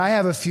I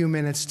have a few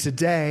minutes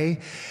today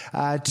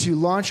to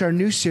launch our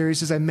new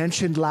series. As I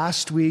mentioned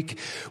last week,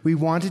 we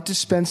wanted to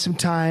spend some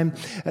time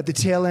at the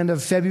tail end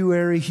of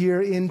February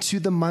here into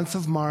the month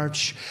of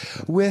March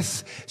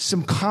with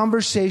some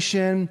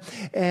conversation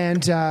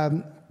and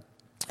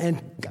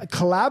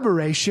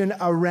collaboration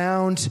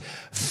around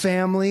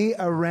family,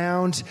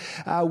 around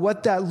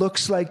what that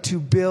looks like to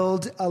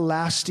build a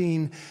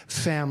lasting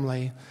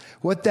family.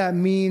 What that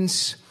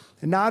means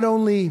not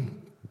only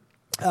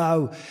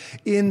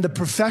in the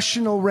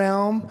professional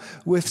realm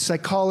with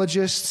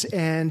psychologists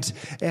and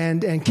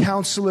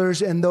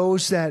counselors and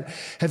those that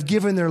have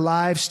given their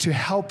lives to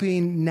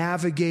helping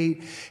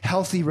navigate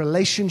healthy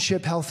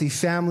relationship, healthy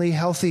family,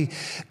 healthy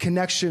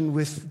connection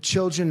with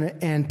children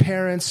and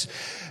parents.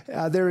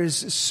 There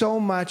is so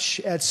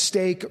much at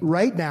stake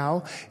right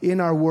now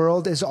in our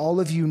world, as all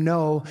of you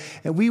know,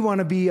 and we want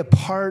to be a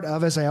part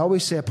of, as I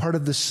always say, a part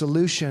of the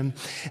solution.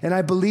 And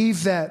I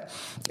believe that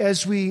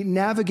as we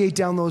navigate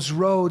down those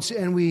roads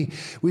and we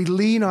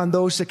lean on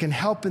those that can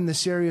help in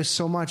this area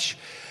so much,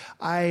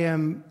 I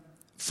am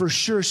for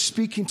sure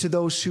speaking to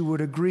those who would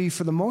agree,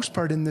 for the most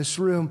part in this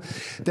room,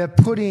 that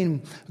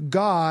putting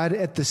God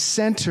at the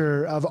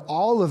center of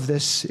all of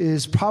this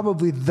is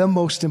probably the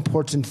most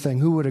important thing.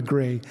 Who would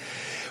agree?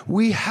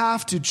 We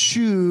have to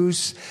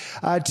choose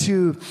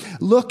to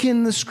look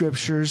in the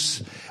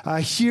scriptures,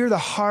 hear the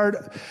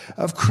heart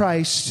of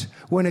Christ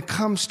when it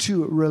comes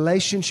to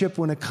relationship,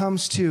 when it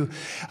comes to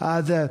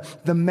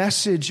the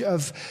message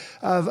of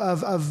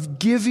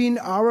giving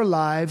our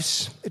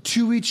lives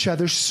to each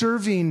other,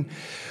 serving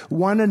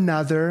one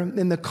another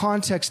in the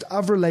context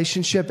of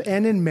relationship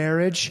and in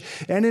marriage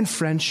and in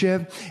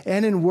friendship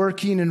and in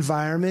working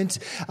environment.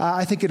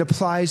 I think it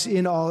applies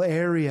in all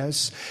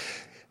areas.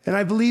 And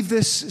I believe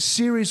this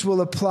series will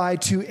apply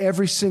to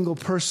every single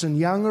person,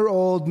 young or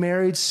old,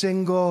 married,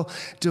 single,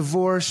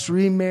 divorced,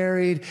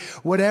 remarried,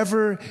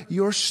 whatever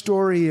your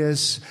story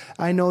is.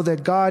 I know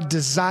that God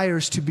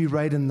desires to be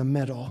right in the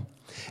middle.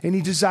 And He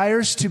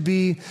desires to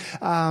be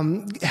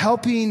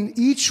helping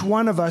each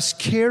one of us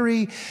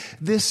carry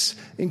this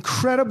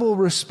incredible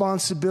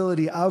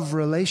responsibility of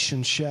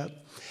relationship.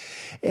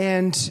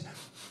 And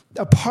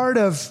a part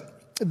of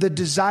the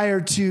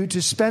desire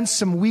to spend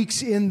some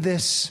weeks in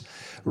this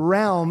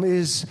realm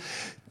is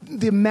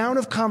the amount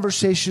of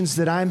conversations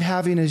that I'm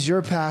having as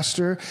your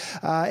pastor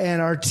and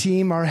our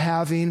team are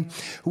having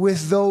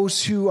with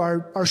those who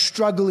are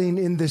struggling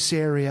in this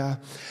area.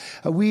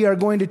 We are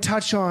going to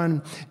touch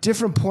on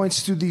different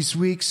points through these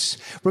weeks.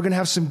 We're going to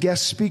have some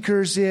guest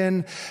speakers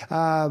in.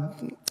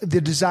 The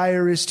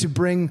desire is to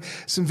bring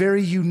some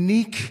very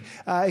unique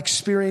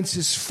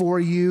experiences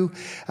for you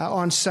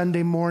on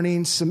Sunday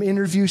mornings, some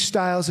interview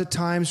styles at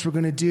times. We're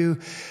going to do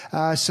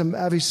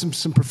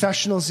some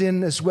professionals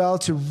in as well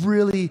to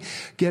really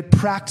get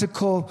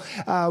practical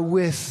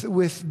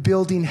with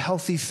building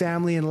healthy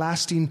family and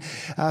lasting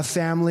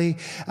family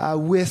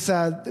with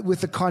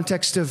the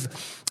context of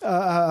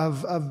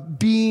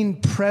being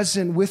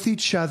present with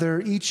each other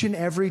each and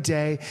every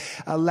day,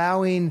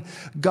 allowing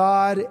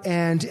God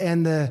and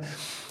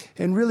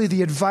really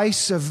the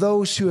advice of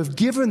those who have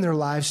given their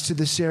lives to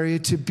this area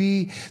to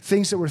be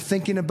things that we're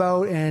thinking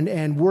about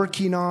and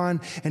working on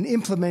and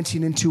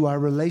implementing into our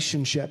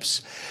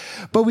relationships.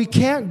 But we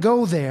can't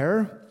go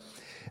there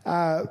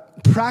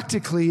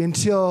practically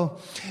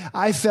until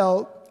I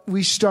felt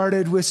we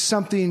started with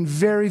something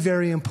very,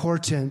 very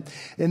important.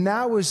 And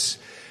that was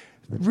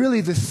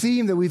really the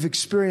theme that we've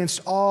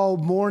experienced all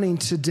morning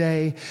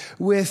today,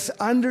 with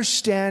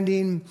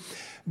understanding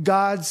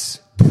God's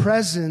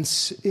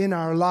presence in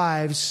our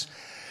lives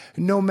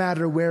no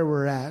matter where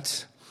we're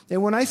at.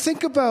 And when I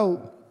think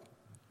about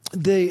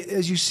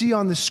as you see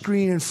on the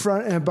screen in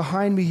front and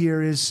behind me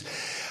here is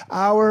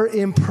our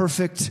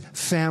imperfect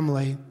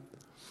family.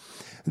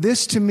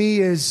 This to me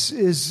is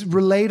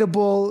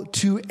relatable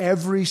to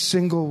every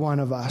single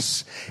one of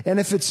us. And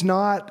if it's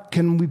not,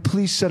 can we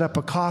please set up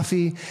a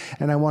coffee?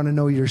 And I want to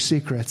know your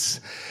secrets.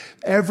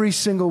 Every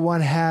single one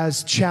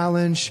has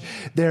challenge.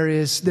 There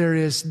is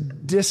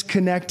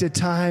disconnect at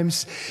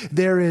times.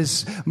 There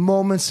is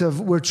moments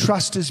where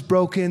trust is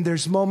broken.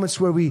 There's moments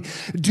where we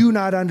do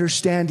not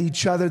understand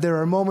each other. There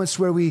are moments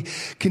where we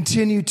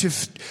continue to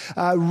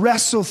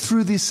wrestle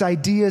through these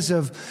ideas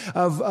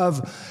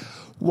of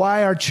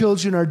why our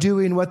children are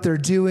doing what they're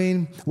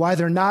doing, why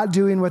they're not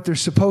doing what they're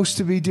supposed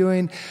to be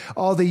doing.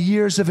 All the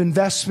years of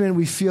investment,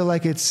 we feel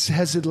like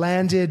has it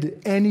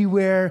landed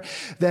anywhere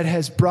that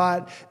has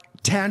brought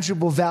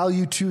tangible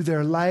value to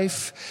their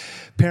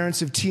life.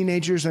 Parents of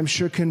teenagers, I'm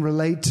sure, can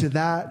relate to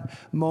that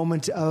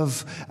moment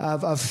of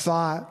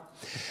thought.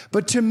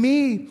 But to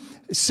me,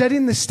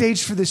 setting the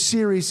stage for this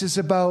series is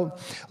about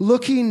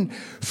looking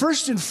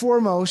first and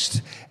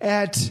foremost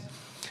at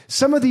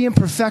some of the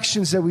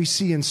imperfections that we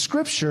see in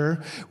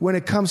Scripture when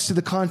it comes to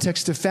the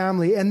context of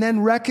family, and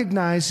then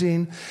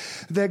recognizing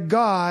that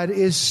God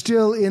is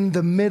still in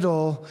the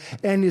middle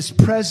and is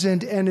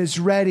present and is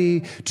ready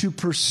to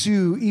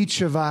pursue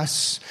each of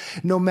us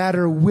no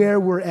matter where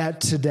we're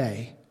at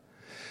today.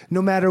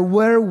 no matter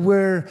where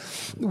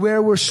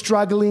we're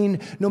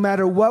struggling, no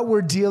matter what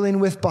we're dealing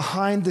with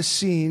behind the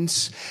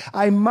scenes,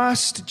 I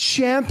must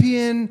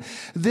champion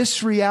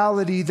this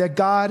reality that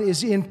God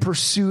is in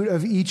pursuit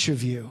of each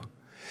of you.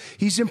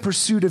 He's in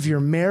pursuit of your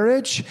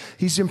marriage.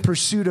 He's in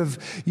pursuit of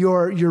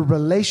your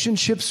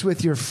relationships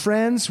with your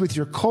friends, with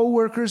your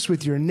coworkers,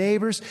 with your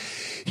neighbors.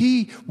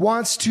 He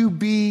wants to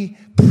be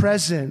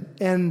present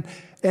and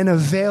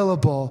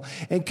available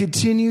and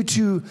continue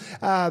to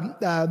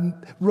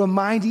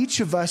remind each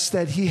of us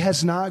that he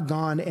has not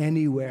gone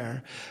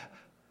anywhere.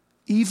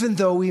 Even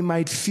though we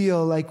might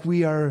feel like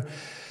we are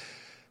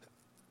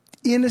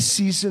in a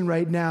season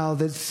right now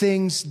that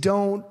things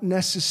don't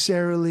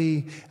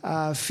necessarily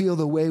feel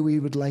the way we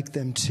would like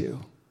them to.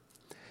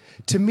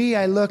 To me,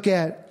 I look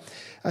at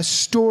a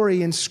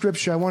story in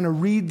Scripture. I want to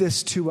read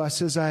this to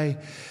us as I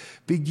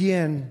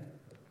begin.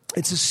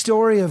 It's a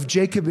story of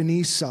Jacob and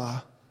Esau.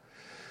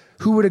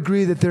 Who would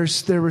agree that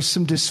there was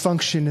some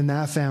dysfunction in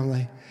that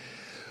family?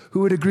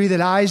 Who would agree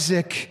that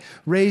Isaac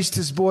raised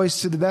his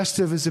boys to the best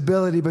of his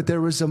ability, but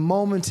there was a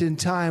moment in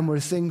time where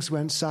things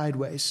went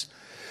sideways?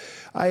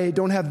 I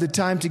don't have the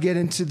time to get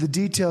into the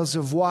details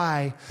of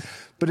why,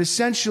 but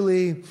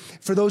essentially,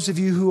 for those of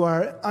you who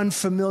are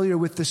unfamiliar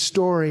with the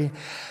story,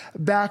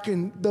 back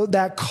in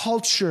that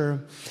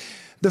culture,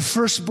 the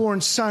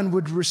firstborn son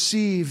would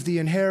receive the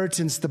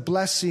inheritance, the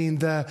blessing,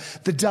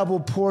 the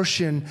double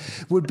portion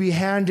would be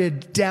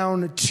handed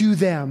down to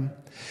them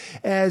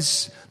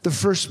as the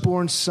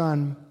firstborn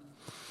son.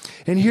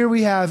 And here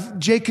we have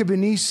Jacob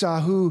and Esau,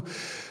 who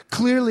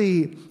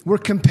clearly were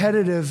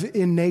competitive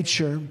in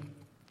nature.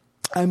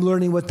 I'm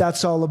learning what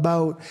that's all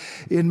about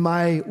in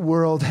my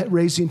world,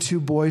 raising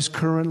two boys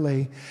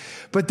currently.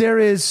 But there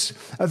is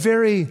a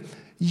very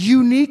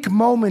unique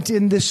moment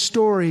in this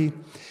story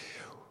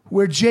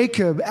where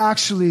Jacob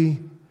actually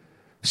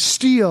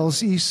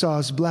steals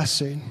Esau's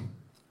blessing.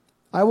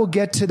 I will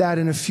get to that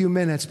in a few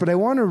minutes, but I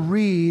want to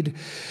read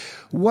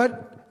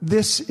what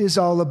this is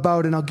all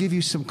about, and I'll give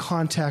you some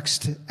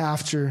context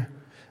after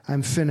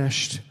I'm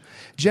finished.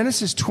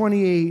 Genesis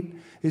 28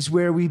 is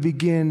where we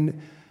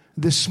begin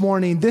this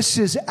morning. This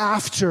is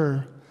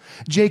after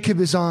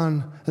Jacob is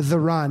on the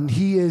run.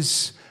 He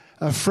is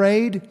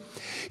afraid.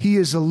 He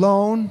is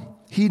alone.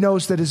 He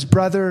knows that his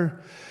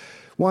brother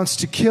wants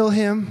to kill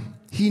him.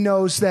 He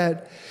knows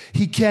that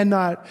he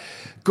cannot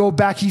go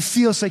back. He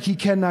feels like he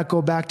cannot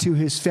go back to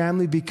his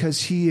family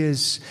because he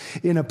is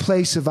in a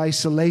place of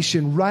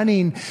isolation,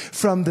 running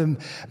from the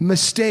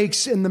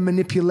mistakes and the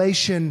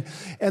manipulation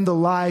and the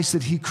lies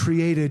that he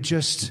created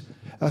just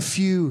a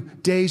few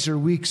days or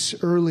weeks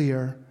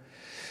earlier.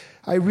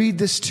 I read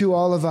this to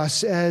all of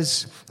us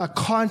as a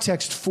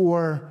context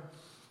for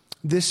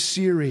this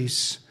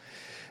series.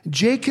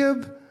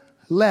 Jacob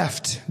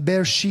left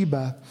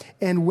Beersheba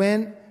and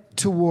went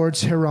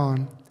towards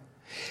Haran.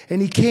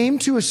 And he came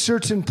to a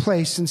certain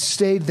place and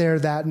stayed there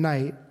that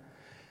night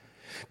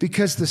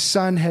because the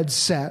sun had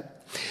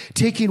set.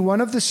 Taking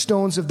one of the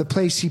stones of the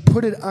place, he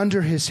put it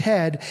under his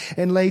head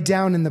and lay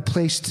down in the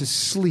place to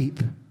sleep.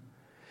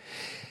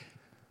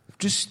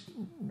 Just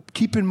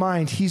keep in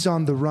mind, he's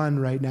on the run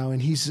right now,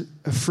 and he's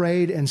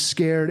afraid and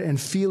scared and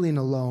feeling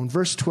alone.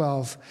 Verse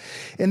 12,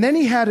 and then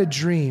he had a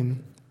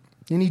dream,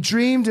 and he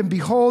dreamed, and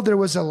behold, there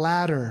was a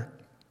ladder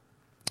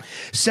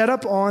set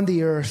up on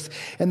the earth,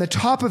 and the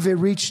top of it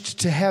reached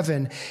to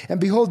heaven. And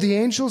behold, the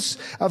angels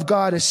of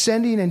God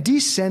ascending and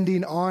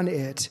descending on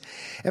it.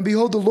 And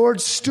behold, the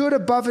Lord stood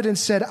above it and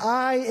said,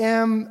 I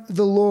am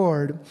the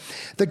Lord,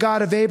 the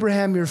God of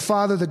Abraham, your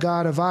father, the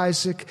God of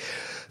Isaac.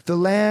 The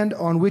land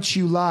on which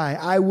you lie,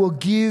 I will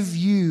give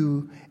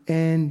you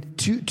and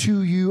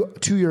to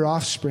your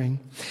offspring.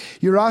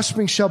 Your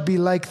offspring shall be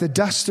like the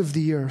dust of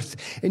the earth,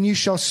 and you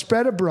shall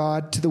spread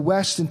abroad to the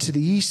west and to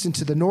the east and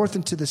to the north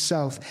and to the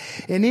south.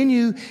 And in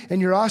you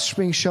and your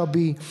offspring shall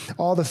be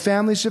all the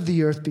families of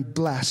the earth be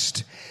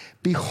blessed.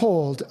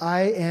 Behold,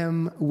 I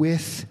am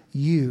with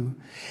you,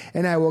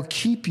 and I will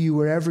keep you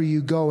wherever you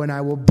go, and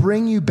I will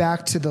bring you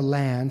back to the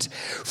land,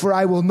 for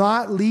I will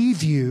not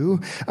leave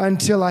you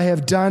until I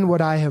have done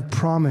what I have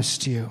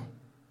promised you.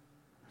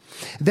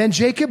 Then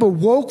Jacob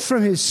awoke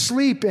from his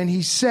sleep, and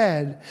he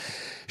said,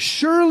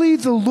 surely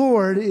the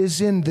Lord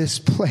is in this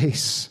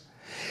place,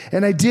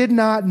 and I did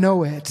not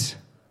know it.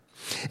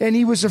 And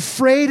he was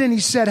afraid, and he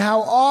said,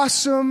 how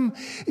awesome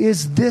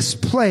is this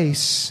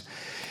place!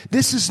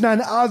 This is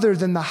none other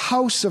than the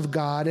house of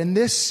God, and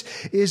this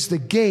is the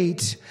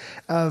gate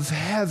of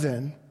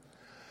heaven.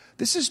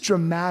 This is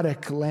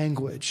dramatic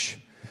language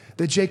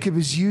that Jacob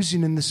is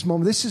using in this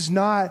moment. This is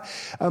not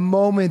a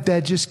moment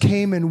that just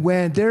came and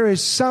went. There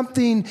is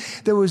something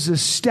that was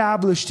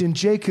established in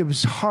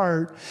Jacob's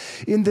heart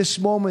in this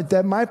moment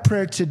that my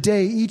prayer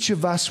today, each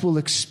of us will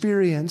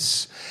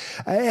experience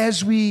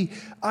as we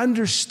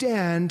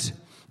understand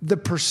the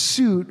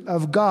pursuit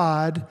of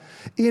God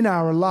in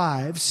our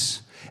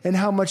lives, and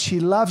how much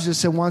he loves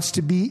us and wants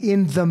to be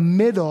in the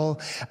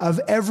middle of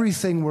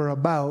everything we're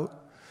about.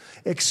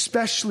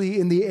 especially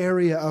in the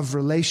area of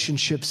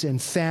relationships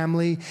and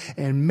family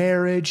and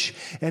marriage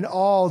and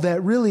all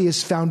that really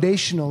is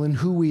foundational in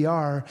who we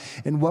are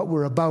and what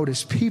we're about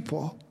as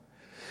people.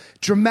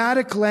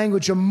 Dramatic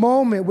language, a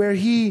moment where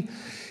he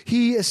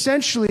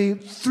essentially,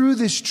 through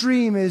this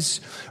dream,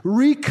 is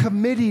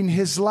recommitting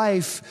his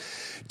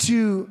life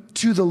to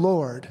the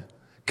Lord,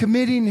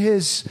 committing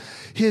his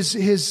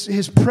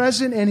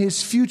present and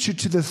his future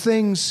to the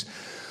things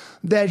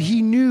that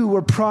he knew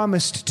were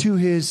promised to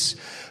his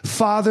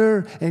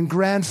father and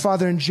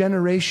grandfather and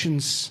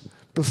generations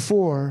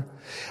before.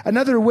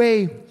 Another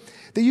way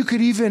that you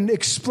could even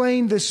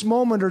explain this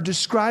moment or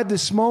describe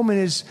this moment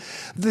is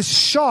the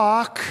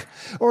shock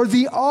or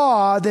the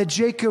awe that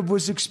Jacob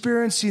was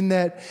experiencing,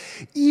 that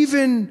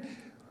even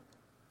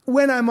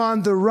when I'm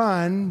on the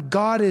run,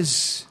 God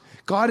is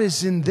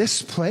in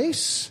this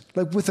place,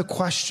 like with a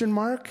question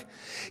mark.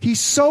 He's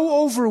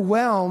so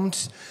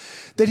overwhelmed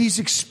that he's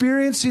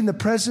experiencing the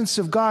presence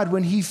of God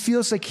when he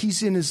feels like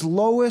he's in his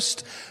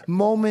lowest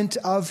moment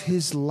of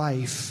his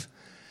life.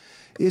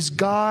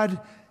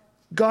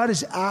 God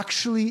is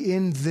actually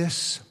in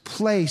this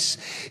place.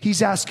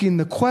 He's asking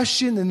the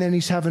question, and then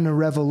he's having a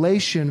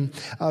revelation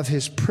of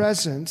his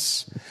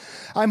presence.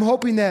 I'm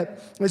hoping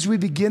that as we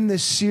begin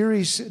this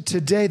series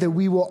today, that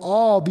we will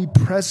all be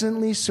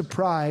presently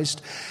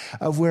surprised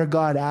of where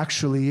God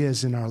actually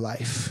is in our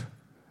life.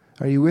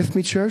 Are you with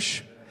me,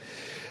 church?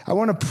 I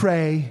want to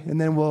pray, and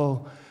then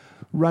we'll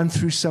run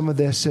through some of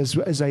this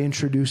as I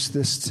introduce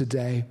this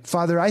today.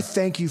 Father, I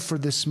thank you for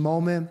this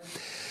moment.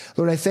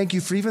 Lord, I thank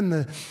you for even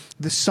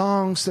the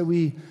songs that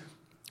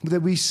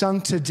we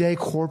sung today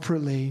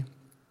corporately,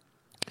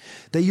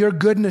 that your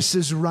goodness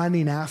is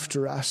running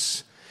after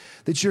us,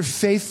 that your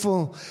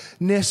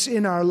faithfulness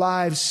in our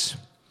lives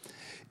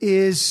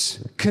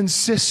is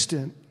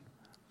consistent,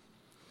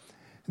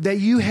 that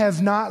you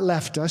have not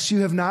left us,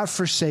 you have not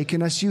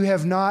forsaken us, you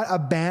have not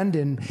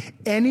abandoned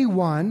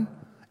anyone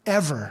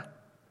ever,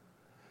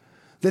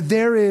 that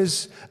there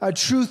is a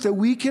truth that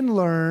we can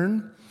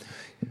learn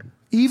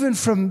even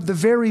from the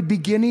very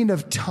beginning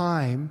of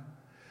time,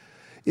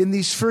 in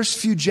these first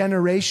few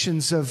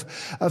generations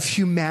of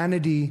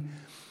humanity,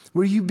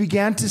 where you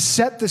began to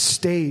set the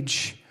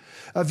stage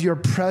of your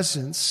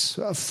presence,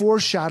 a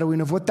foreshadowing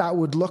of what that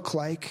would look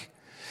like,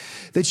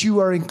 that you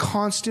are in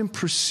constant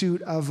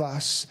pursuit of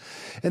us,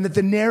 and that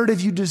the narrative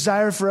you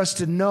desire for us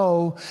to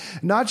know,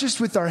 not just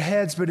with our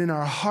heads, but in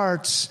our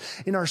hearts,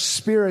 in our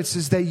spirits,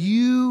 is that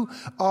you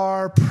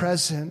are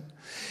present.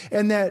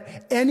 And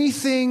that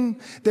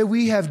anything that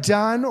we have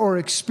done or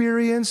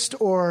experienced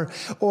or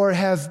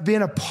have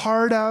been a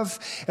part of,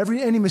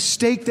 any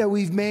mistake that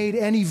we've made,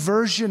 any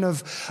version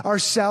of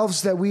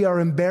ourselves that we are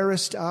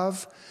embarrassed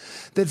of,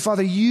 that,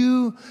 Father,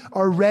 you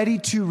are ready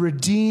to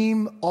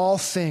redeem all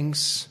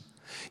things.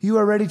 You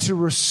are ready to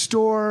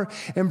restore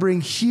and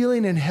bring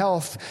healing and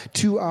health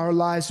to our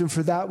lives. And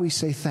for that, we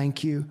say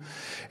thank you.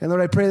 And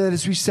Lord, I pray that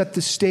as we set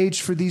the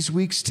stage for these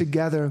weeks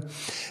together,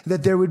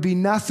 that there would be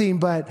nothing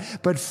but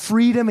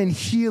freedom and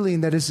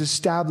healing that is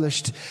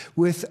established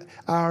with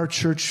our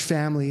church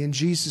family. In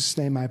Jesus'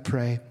 name I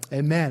pray.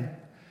 Amen.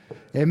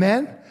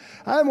 Amen.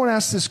 I want to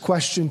ask this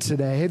question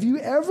today. Have you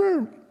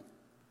ever,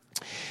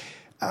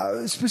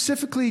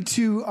 specifically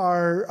to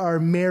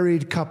our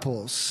married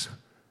couples,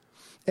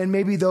 and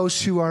maybe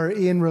those who are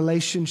in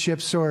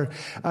relationships or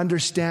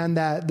understand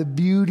that the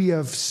beauty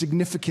of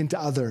significant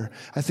other,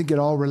 I think it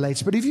all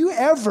relates. But have you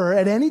ever,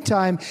 at any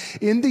time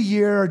in the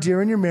year or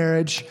during your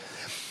marriage,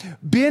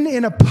 been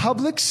in a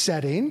public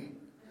setting,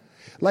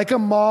 like a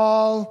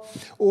mall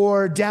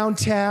or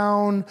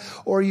downtown,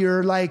 or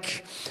you're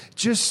like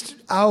just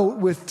out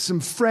with some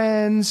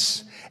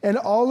friends, and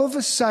all of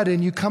a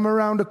sudden you come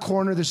around a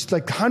corner, there's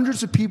like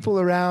hundreds of people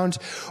around,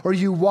 or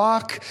you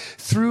walk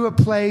through a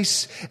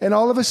place and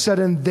all of a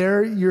sudden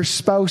there your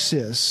spouse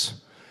is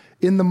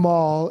in the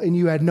mall, and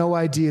you had no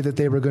idea that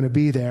they were going to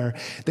be there.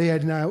 They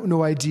had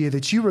no idea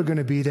that you were going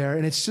to be there,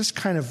 and it's just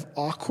kind of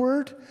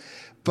awkward,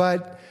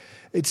 but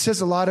it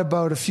says a lot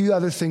about a few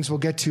other things we'll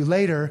get to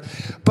later.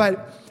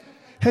 But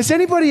has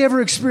anybody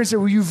ever experienced it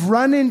where you've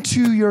run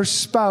into your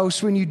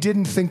spouse when you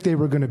didn't think they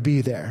were going to be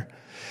there?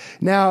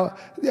 Now,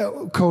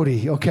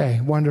 Cody,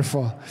 okay,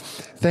 wonderful.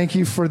 Thank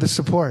you for the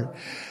support.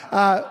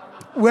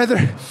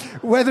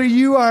 Whether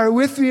you are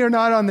with me or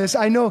not on this,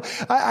 I know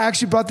I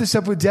actually brought this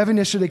up with Devin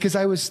yesterday because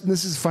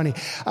this is funny.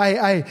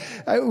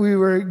 We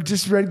were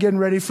just getting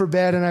ready for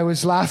bed and I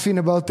was laughing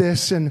about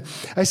this, and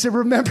I said,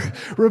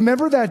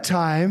 remember that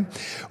time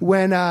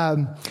when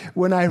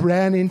I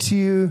ran into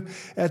you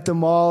at the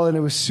mall and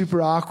it was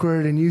super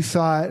awkward and you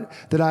thought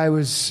that I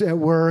was at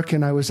work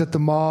and I was at the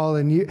mall,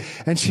 and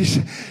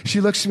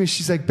she looks at me,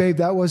 she's like, babe,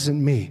 that wasn't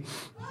me.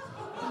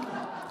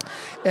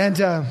 And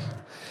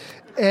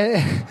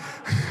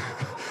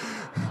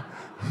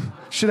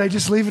should I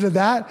just leave it at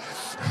that?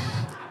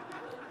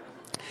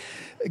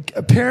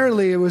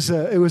 Apparently, it was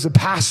a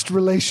past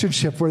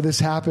relationship where this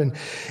happened,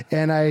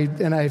 and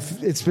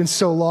it's been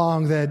so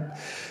long that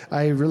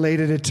I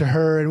related it to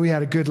her, and we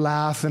had a good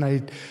laugh,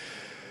 and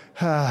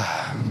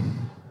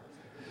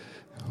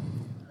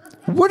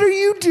What are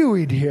you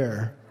doing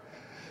here?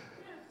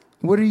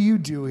 What are you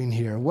doing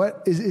here?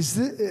 What is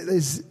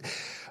this?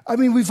 I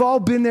mean, we've all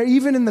been there,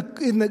 even in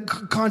the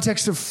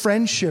context of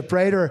friendship,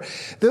 right? Or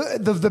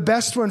the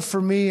best one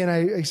for me, and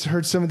I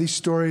heard some of these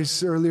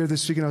stories earlier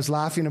this week, and I was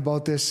laughing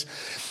about this,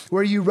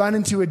 where you run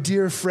into a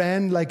dear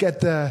friend, like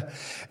at the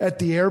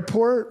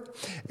airport,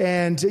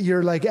 and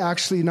you're like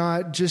actually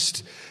not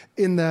just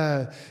in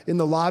the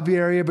lobby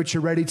area, but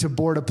you're ready to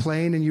board a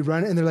plane, and you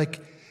run, and they're like,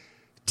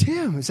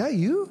 "Tim, is that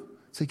you?"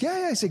 It's like,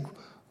 yeah. It's like,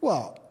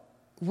 well,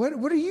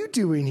 what are you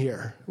doing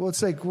here? Well,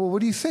 it's like, well,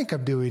 what do you think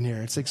I'm doing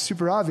here? It's like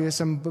super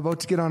obvious. I'm about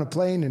to get on a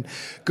plane and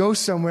go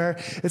somewhere.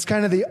 It's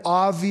kind of the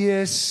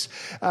obvious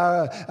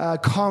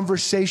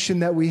conversation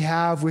that we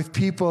have with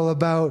people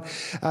about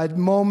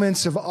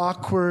moments of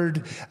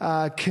awkward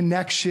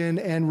connection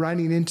and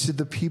running into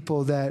the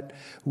people that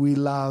we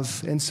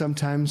love and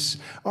sometimes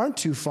aren't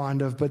too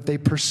fond of, but they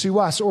pursue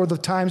us. Or the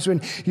times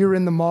when you're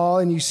in the mall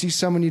and you see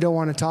someone you don't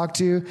want to talk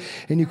to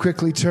and you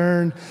quickly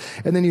turn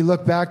and then you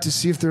look back to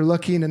see if they're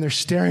looking and they're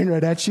staring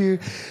right at you.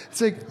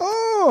 It's like,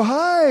 oh,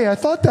 hi, I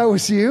thought that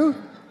was you.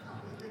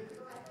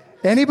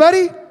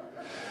 Anybody?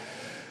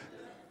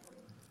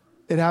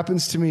 It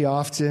happens to me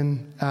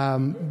often.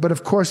 But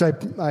of course, I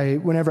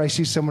whenever I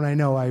see someone I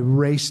know, I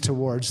race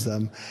towards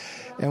them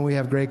and we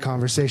have great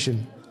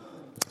conversation.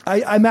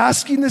 I'm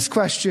asking this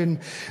question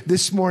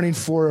this morning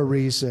for a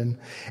reason.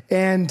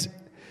 And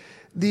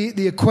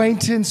the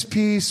acquaintance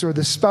piece or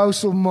the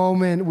spousal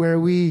moment where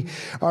we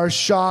are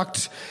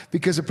shocked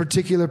because a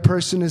particular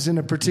person is in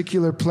a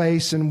particular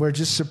place and we're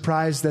just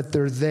surprised that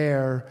they're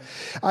there.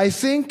 I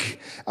think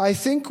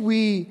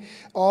we,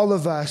 all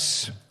of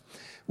us,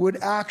 would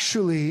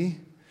actually,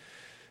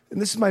 and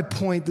this is my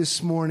point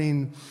this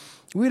morning,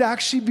 we'd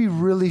actually be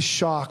really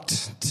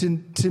shocked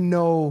to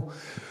know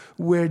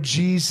where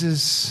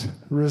Jesus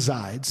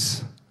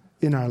resides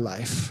in our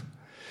life.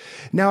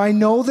 Now, I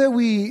know that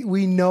we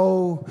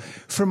know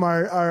from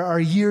our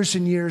years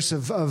and years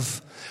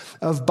of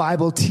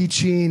Bible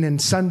teaching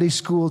and Sunday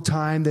school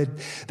time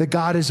that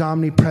God is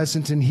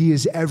omnipresent and He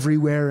is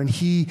everywhere and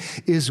He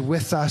is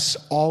with us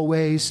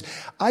always.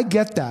 I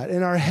get that,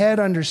 and our head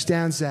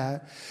understands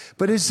that.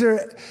 But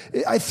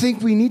I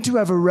think we need to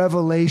have a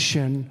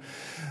revelation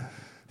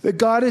that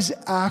God is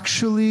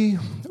actually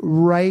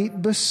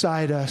right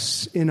beside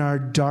us in our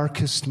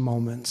darkest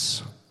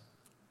moments.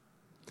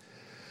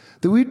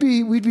 That we'd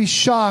be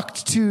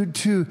shocked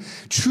to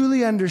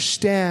truly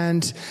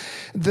understand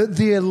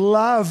the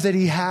love that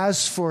He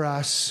has for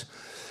us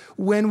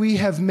when we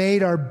have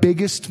made our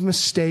biggest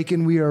mistake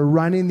and we are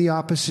running the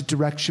opposite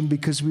direction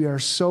because we are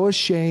so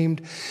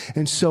ashamed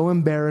and so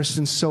embarrassed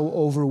and so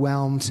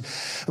overwhelmed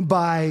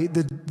by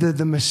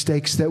the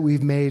mistakes that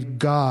we've made.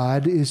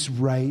 God is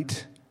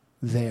right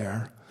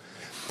there.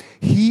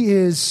 He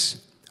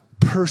is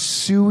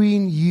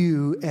pursuing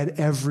you at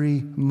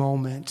every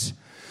moment.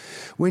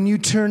 When you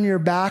turn your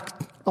back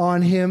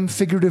on Him,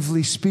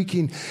 figuratively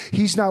speaking,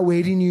 He's not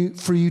waiting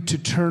for you to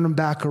turn Him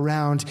back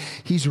around.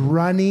 He's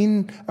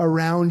running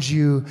around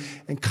you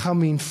and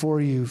coming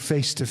for you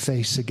face to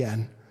face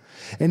again.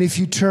 And if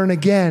you turn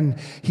again,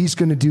 He's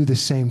going to do the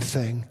same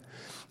thing.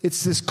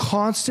 It's this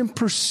constant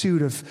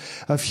pursuit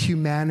of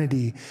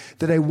humanity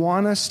that I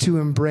want us to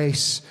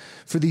embrace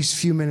for these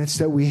few minutes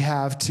that we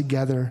have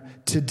together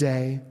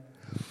today.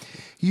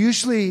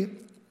 Usually,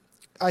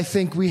 I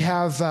think we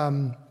have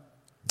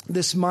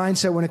this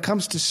mindset when it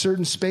comes to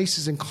certain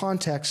spaces and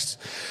contexts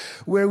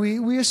where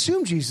we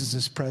assume Jesus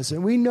is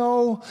present. We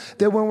know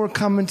that when we're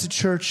coming to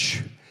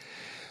church,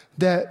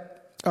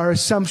 that our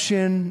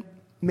assumption,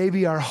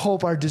 maybe our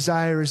hope, our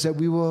desire is that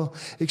we will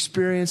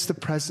experience the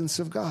presence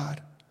of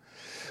God.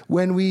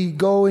 When we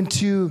go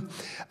into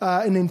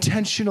an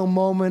intentional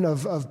moment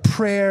of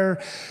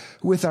prayer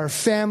with our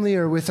family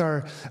or with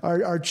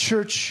our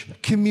church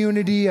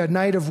community, a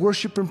night of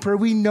worship and prayer,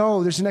 we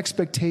know there's an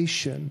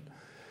expectation.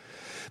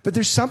 But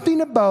there's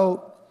something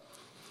about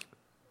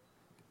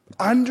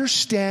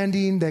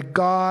understanding that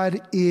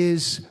God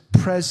is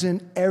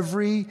present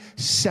every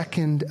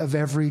second of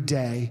every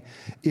day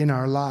in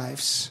our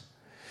lives.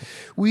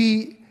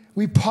 We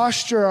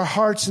posture our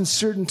hearts in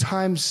certain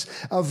times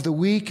of the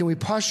week, and we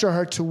posture our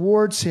heart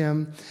towards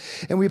Him,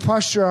 and we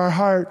posture our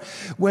heart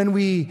when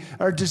we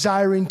are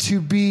desiring to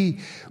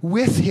be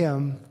with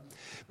Him.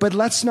 But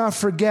let's not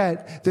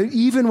forget that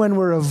even when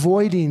we're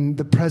avoiding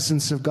the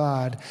presence of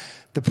God,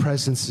 the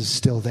presence is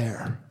still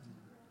there.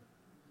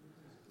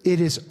 It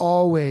is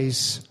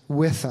always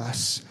with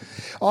us.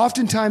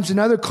 Oftentimes in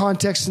other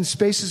contexts and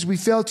spaces, we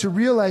fail to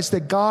realize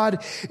that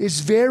God is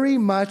very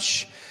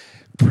much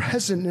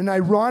present. And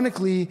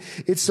ironically,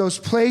 it's those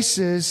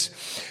places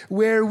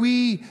where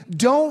we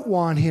don't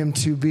want Him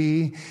to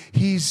be.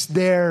 He's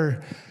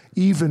there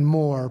even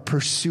more,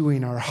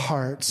 pursuing our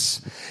hearts.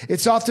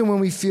 It's often when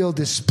we feel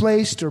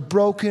displaced or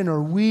broken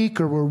or weak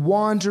or we're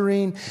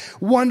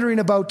wondering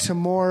about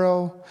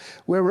tomorrow,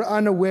 where we're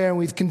unaware and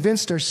we've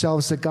convinced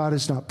ourselves that God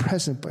is not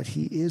present, but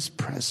He is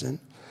present.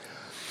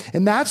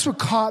 And that's what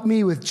caught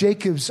me with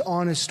Jacob's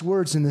honest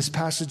words in this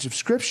passage of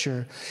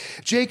Scripture.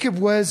 Jacob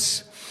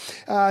was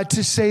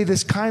to say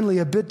this kindly,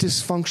 a bit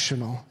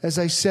dysfunctional. As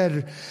I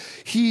said,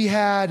 he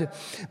had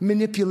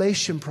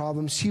manipulation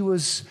problems. He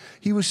was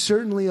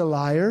certainly a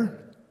liar.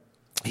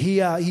 He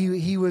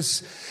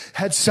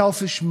had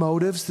selfish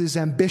motives. His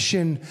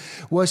ambition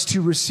was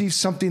to receive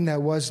something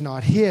that was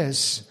not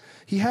his.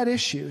 He had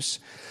issues.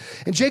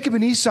 And Jacob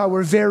and Esau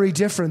were very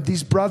different.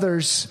 These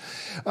brothers,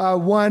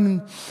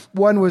 one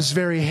was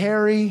very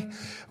hairy,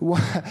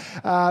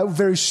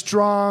 very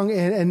strong,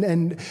 and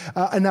an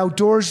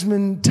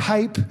outdoorsman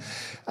type,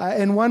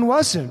 and one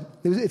wasn't.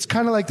 It's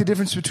kind of like the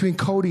difference between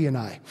Cody and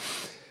I.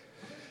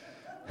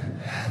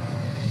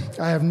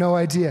 I have no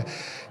idea.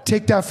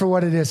 Take that for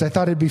what it is. I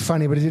thought it'd be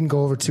funny, but it didn't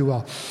go over too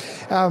well.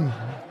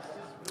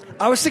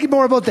 I was thinking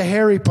more about the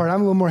hairy part.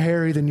 I'm a little more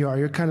hairy than you are.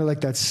 You're kind of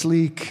like that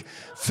sleek,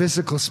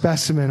 physical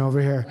specimen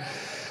over here.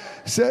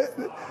 So,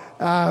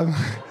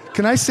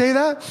 can I say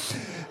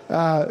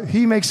that?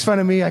 He makes fun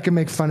of me. I can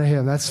make fun of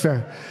him. That's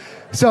fair.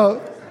 So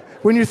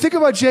when you think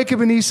about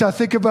Jacob and Esau,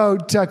 think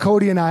about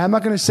Cody and I. I'm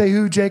not going to say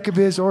who Jacob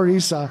is or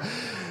Esau.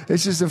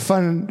 It's just a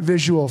fun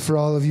visual for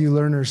all of you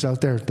learners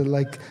out there that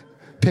like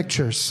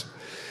pictures.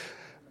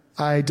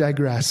 I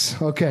digress.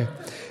 Okay.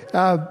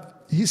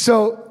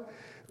 So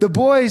the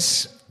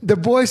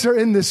boys are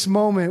in this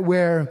moment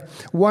where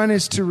one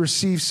is to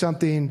receive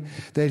something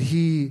that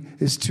he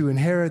is to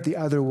inherit, the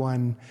other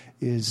one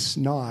is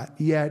not.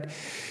 Yet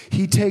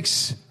he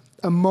takes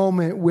a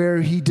moment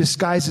where he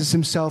disguises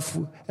himself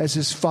as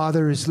his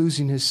father is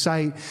losing his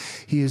sight.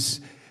 He is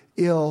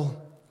ill.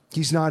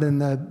 He's not in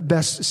the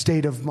best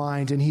state of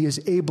mind, and he is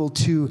able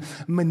to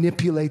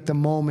manipulate the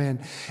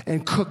moment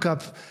and cook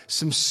up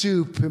some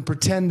soup and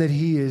pretend that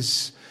he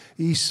is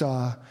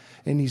Esau,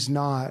 and he's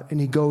not.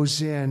 And he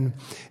goes in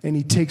and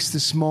he takes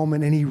this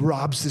moment and he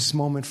robs this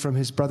moment from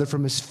his brother,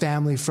 from his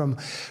family, from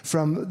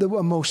the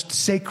most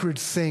sacred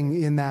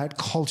thing in that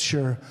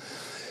culture.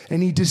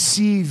 And he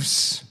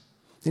deceives,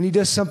 and he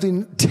does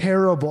something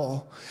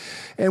terrible.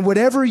 And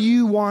whatever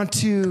you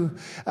want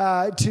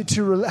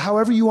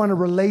however you want to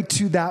relate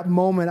to that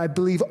moment, I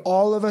believe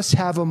all of us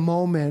have a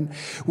moment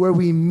where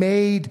we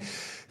made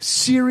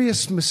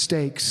serious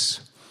mistakes,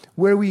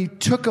 where we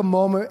took a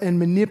moment and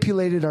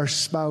manipulated our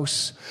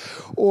spouse,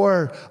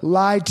 or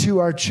lied to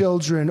our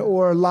children,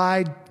 or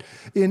lied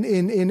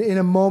in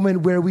a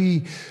moment where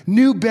we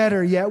knew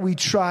better, yet we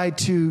tried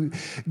to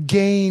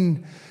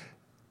gain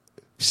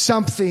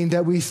something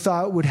that we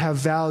thought would have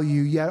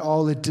value, yet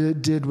all it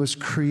did was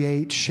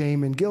create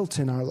shame and guilt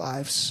in our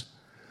lives.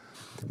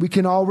 We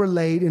can all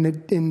relate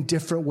in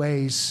different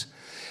ways.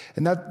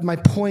 And that my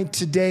point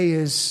today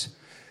is,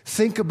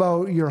 think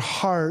about your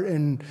heart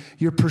and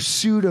your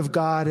pursuit of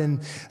God,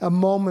 and a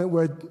moment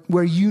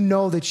where you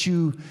know that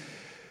you,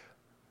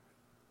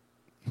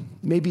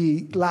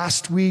 maybe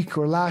last week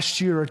or last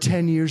year or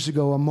 10 years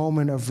ago, a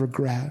moment of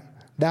regret.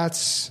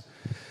 That's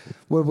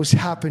what was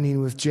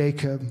happening with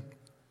Jacob.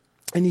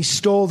 And he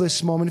stole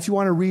this moment. If you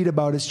want to read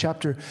about it, it's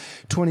chapter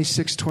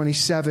 26,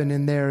 27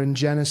 in there in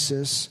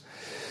Genesis.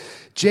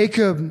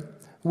 Jacob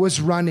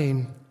was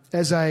running,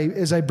 as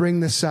I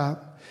bring this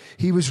up.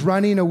 He was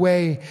running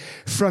away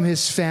from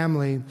his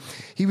family.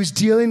 He was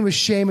dealing with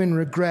shame and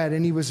regret,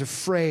 and he was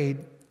afraid.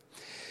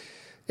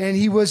 And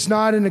he was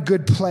not in a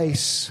good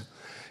place.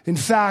 In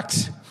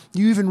fact,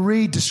 you even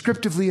read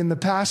descriptively in the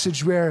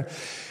passage where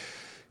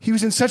he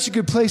was in such a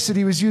good place that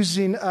he was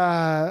using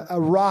a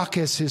rock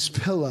as his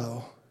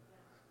pillow.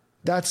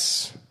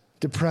 That's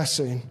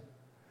depressing.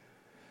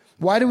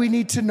 Why do we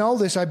need to know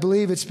this? I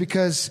believe it's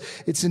because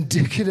it's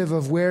indicative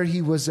of where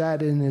he was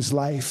at in his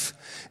life.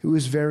 It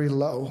was very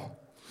low.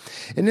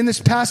 And in this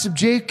passage,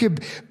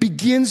 Jacob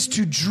begins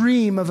to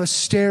dream of a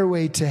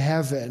stairway to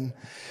heaven.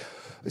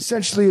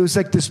 Essentially, it was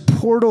like this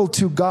portal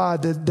to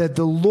God that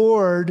the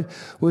Lord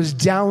was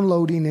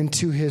downloading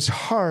into his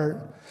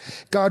heart.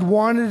 God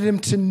wanted him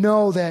to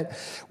know that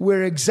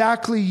where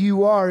exactly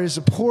you are is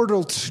a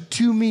portal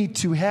to me,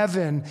 to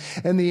heaven.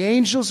 And the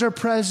angels are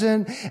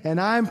present, and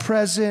I'm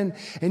present,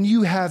 and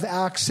you have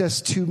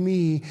access to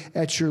me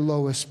at your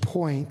lowest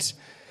point.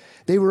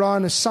 They were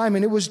on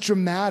assignment. It was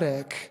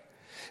dramatic.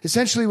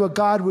 Essentially, what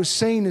God was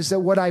saying is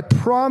that what I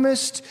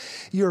promised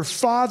your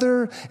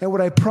father and what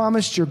I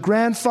promised your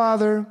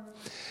grandfather,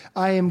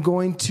 I am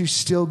going to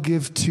still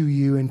give to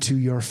you and to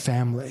your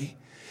family.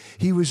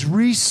 He was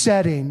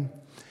resetting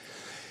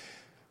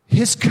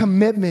his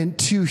commitment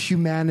to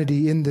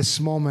humanity in this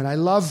moment. I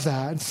love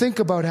that. And think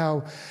about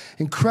how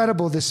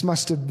incredible this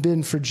must have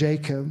been for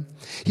Jacob.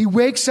 He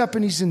wakes up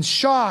and he's in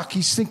shock.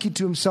 He's thinking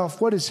to himself,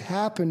 what is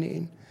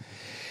happening?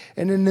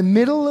 And in the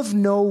middle of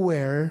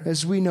nowhere,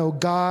 as we know,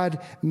 God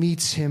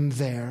meets him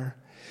there.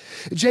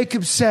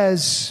 Jacob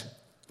says,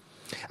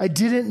 I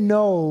didn't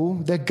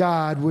know that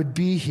God would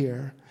be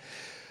here.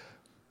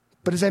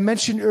 But as I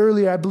mentioned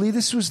earlier, I believe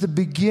this was the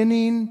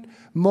beginning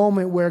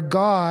moment where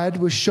God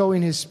was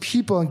showing his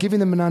people and giving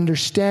them an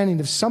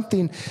understanding of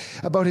something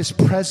about his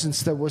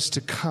presence that was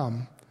to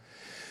come.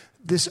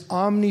 This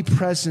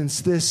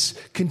omnipresence, this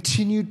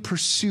continued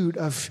pursuit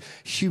of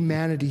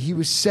humanity. He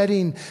was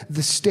setting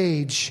the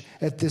stage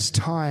at this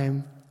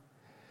time.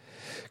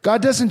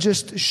 God doesn't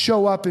just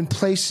show up in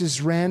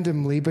places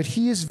randomly, but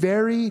he is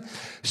very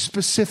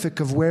specific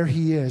of where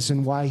he is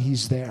and why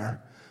he's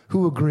there.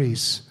 Who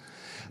agrees?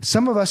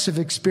 Some of us have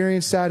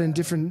experienced that in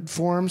different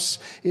forms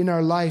in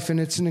our life, and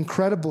it's an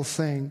incredible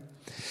thing.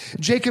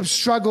 Jacob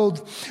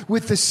struggled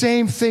with the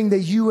same thing that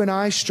you and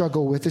I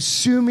struggle with,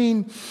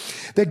 assuming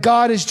that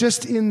God is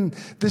just in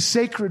the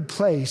sacred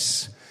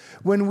place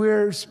when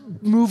we're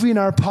moving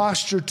our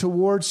posture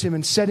towards him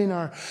and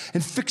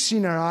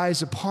fixing our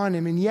eyes upon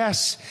him. And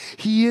yes,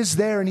 he is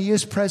there and he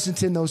is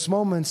present in those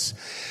moments,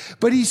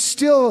 but he's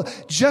still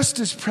just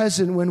as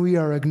present when we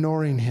are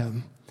ignoring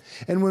him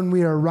and when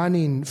we are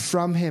running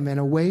from him and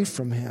away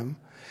from him.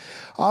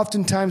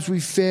 Oftentimes we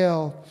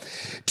fail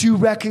to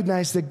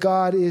recognize that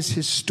God is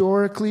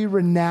historically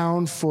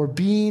renowned for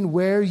being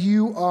where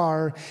you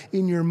are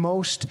in your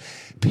most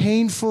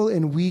painful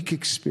and weak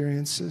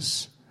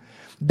experiences.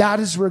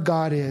 That is where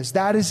God is.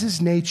 That is his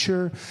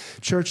nature.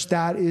 Church,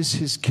 that is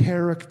his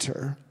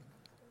character.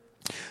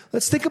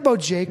 Let's think about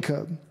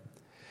Jacob,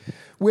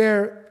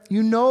 where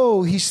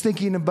he's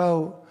thinking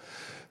about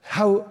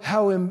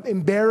how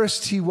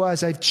embarrassed he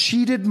was. I've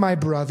cheated my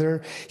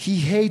brother. He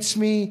hates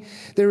me.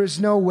 There is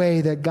no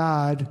way that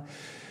God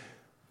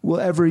will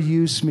ever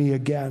use me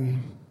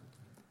again.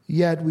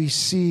 Yet we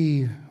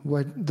see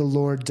what the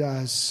Lord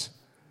does.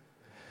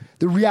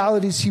 The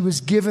reality is he was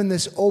given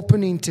this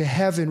opening to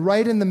heaven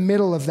right in the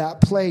middle of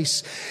that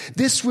place.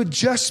 This would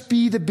just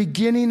be the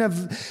beginning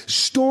of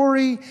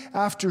story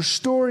after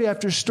story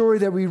after story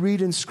that we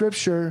read in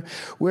Scripture,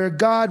 where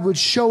God would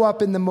show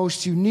up in the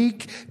most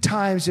unique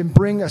times and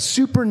bring a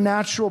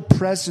supernatural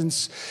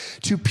presence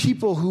to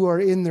people who are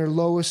in their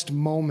lowest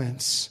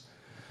moments.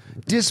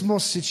 Dismal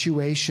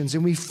situations.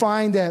 And we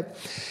find that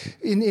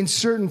in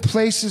certain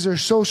places or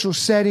social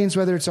settings,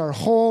 whether it's our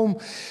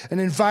home, an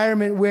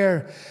environment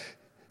where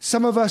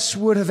some of us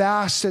would have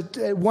asked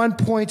at one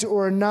point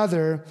or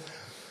another,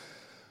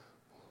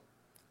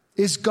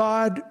 is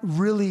God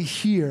really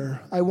here?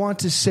 I want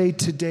to say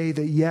today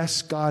that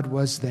yes, God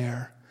was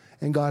there.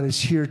 And God is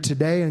here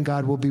today, and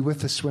God will be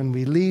with us when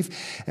we leave.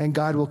 And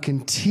God will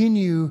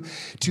continue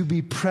to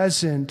be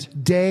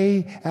present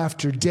day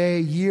after day,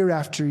 year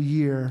after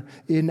year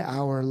in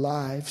our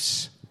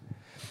lives.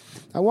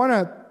 I want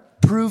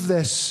to prove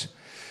this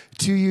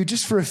to you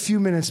just for a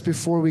few minutes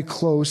before we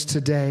close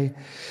today,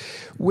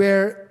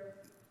 where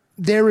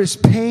there is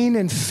pain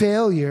and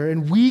failure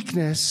and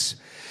weakness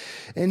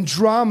and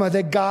drama,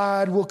 that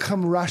God will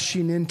come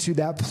rushing into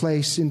that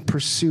place in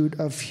pursuit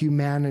of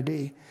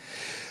humanity.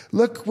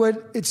 Look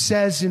what it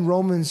says in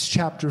Romans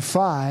chapter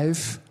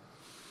 5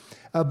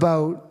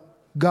 about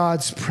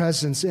God's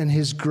presence and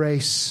his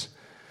grace.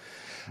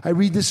 I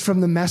read this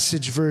from the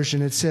Message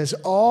version. It says,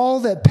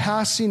 all that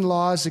passing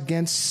laws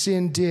against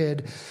sin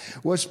did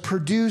was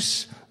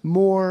produce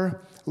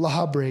more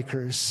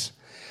lawbreakers.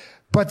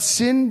 But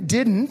sin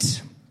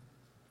didn't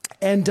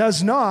and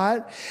does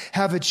not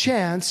have a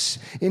chance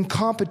in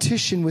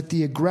competition with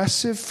the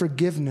aggressive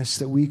forgiveness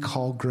that we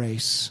call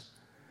grace.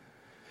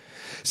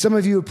 Some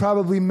of you have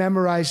probably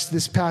memorized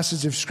this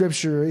passage of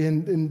Scripture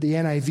in the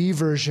NIV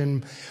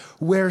version.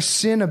 Where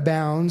sin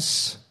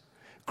abounds,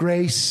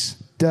 grace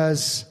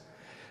does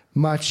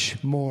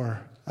much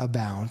more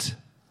abound.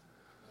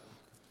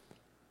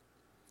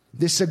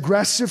 This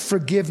aggressive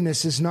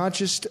forgiveness is not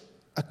just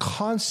a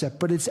concept,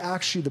 but it's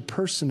actually the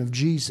person of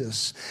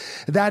Jesus.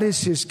 That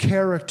is his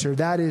character.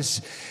 That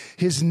is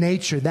his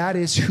nature. That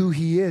is who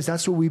he is.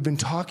 That's what we've been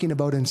talking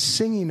about and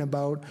singing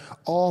about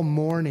all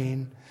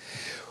morning.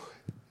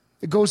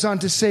 It goes on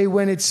to say,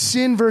 when it's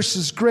sin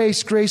versus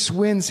grace, grace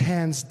wins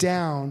hands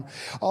down.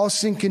 All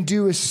sin can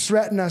do is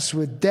threaten us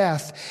with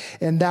death,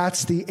 and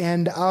that's the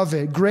end of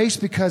it. Grace,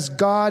 because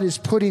God is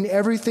putting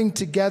everything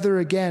together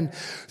again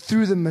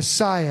through the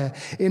Messiah,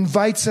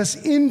 invites us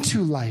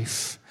into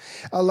life.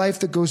 A life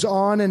that goes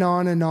on and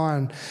on and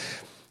on.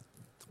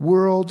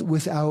 World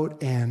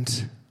without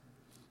end.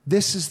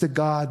 This is the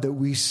God that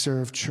we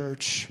serve,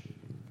 church.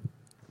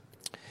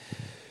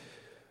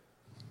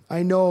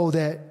 I know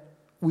that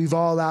we've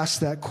all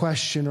asked that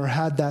question or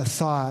had that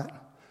thought.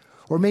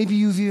 Or maybe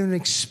you've even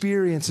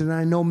experienced, and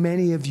I know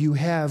many of you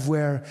have,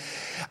 where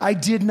I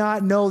did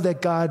not know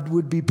that God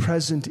would be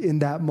present in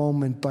that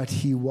moment, but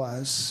he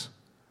was.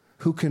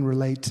 Who can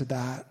relate to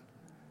that?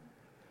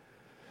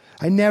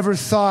 I never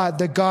thought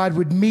that God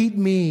would meet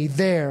me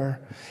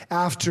there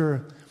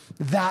after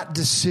that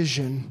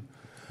decision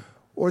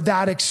or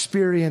that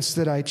experience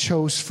that I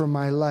chose for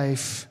my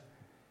life.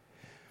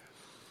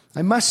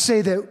 I must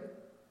say that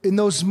in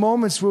those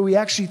moments where we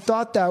actually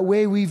thought that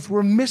way, we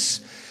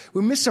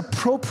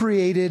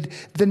misappropriated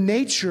the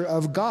nature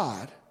of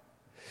God.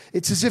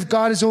 It's as if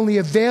God is only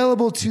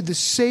available to the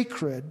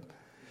sacred,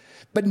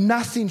 but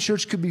nothing,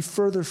 church, could be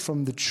further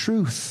from the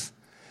truth.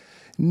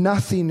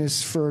 Nothing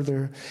is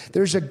further.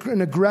 There's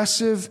an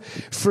aggressive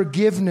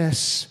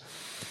forgiveness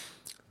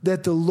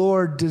that the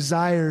Lord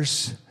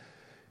desires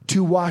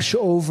to wash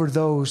over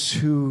those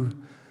who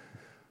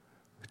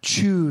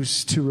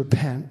choose to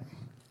repent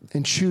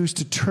and choose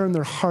to turn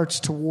their hearts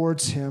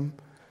towards him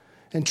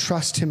and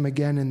trust him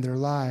again in their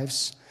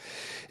lives.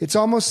 It's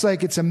almost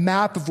like it's a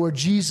map of where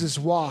Jesus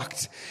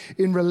walked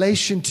in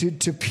relation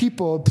to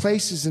people,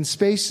 places, and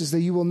spaces that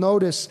you will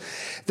notice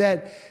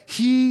that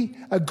he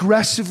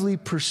aggressively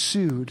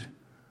pursued.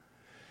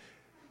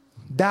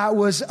 That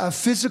was a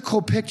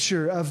physical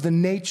picture of the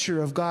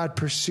nature of God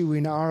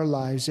pursuing our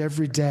lives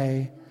every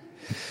day.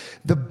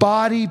 The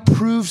body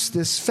proves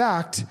this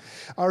fact.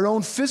 Our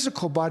own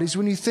physical bodies,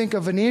 when you think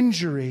of an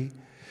injury,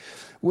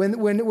 when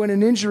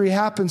an injury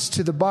happens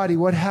to the body,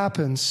 what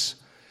happens?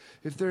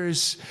 If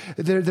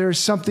there's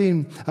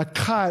something, a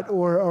cut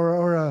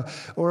or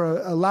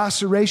a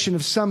laceration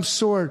of some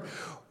sort,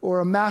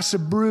 or a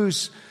massive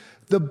bruise,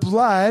 the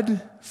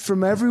blood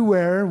from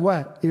everywhere,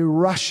 what? It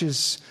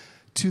rushes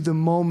to the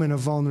moment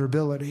of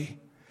vulnerability.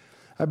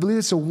 I believe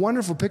it's a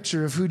wonderful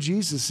picture of who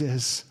Jesus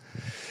is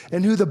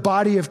and who the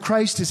body of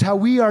Christ is, how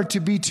we are to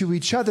be to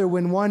each other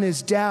when one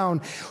is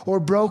down or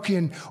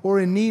broken or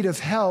in need of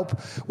help.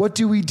 What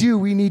do?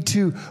 We need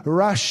to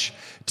rush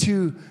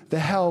to the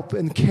help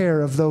and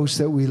care of those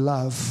that we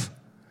love.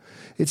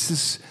 It's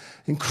this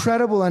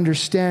incredible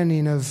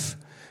understanding of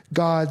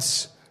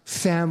God's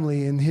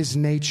family and his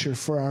nature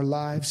for our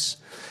lives.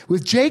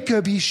 With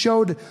Jacob, he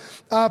showed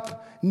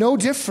up no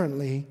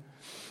differently.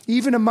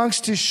 Even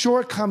amongst his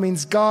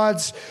shortcomings,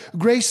 God's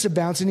grace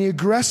abounds, and he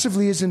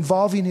aggressively is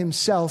involving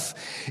himself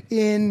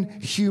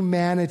in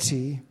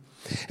humanity.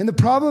 And the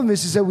problem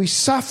is that we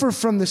suffer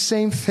from the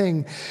same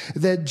thing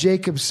that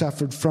Jacob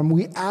suffered from.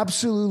 We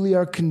absolutely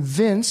are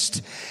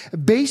convinced,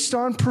 based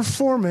on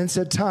performance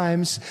at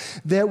times,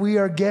 that we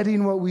are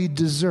getting what we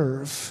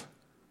deserve.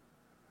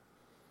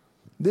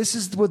 This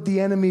is what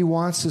the enemy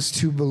wants us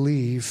to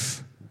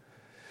believe.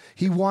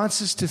 He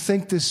wants us to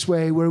think this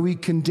way, where we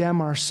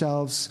condemn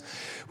ourselves,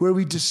 where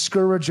we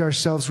discourage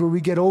ourselves, where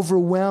we get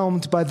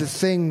overwhelmed by the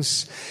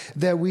things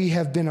that we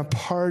have been a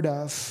part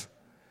of.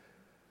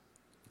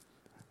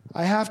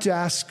 I have to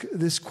ask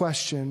this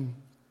question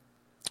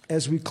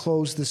as we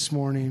close this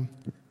morning.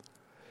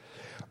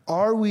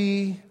 Are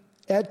we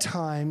at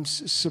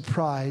times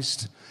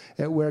surprised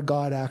at where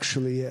God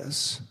actually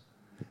is?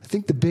 I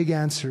think the big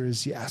answer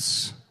is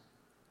yes,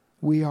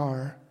 we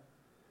are.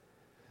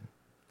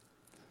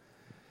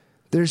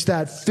 There's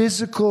that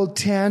physical,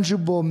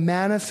 tangible,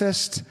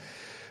 manifest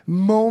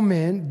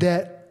moment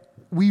that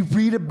we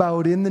read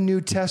about in the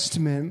New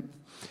Testament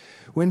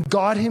when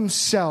God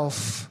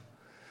himself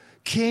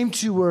came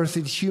to earth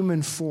in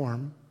human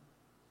form.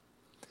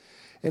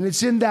 And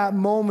it's in that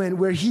moment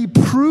where he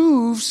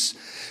proves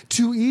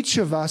to each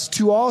of us,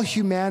 to all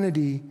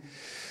humanity,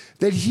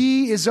 that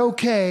he is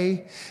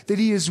okay, that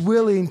he is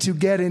willing to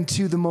get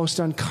into the most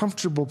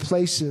uncomfortable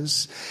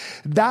places.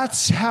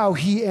 That's how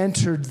he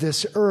entered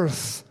this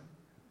earth.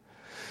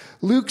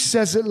 Luke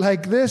says it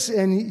like this: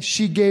 and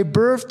she gave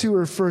birth to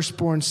her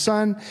firstborn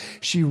son.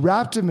 She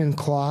wrapped him in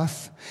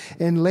cloth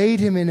and laid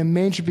him in a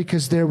manger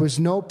because there was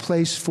no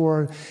place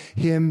for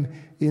him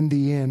in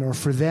the inn, or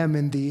for them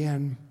in the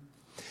inn.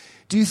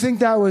 Do you think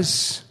that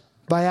was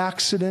by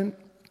accident?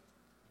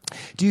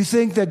 Do you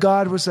think that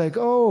God was like,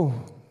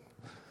 oh,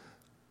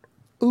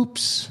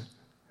 oops?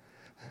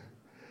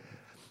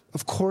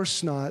 Of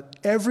course not.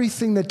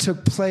 Everything that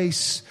took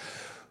place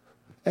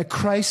at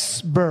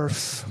Christ's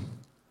birth,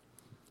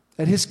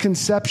 at his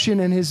conception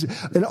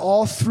and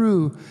all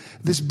through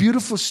this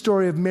beautiful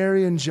story of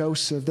Mary and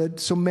Joseph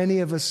that so many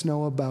of us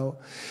know about.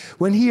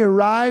 When he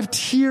arrived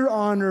here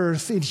on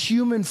earth in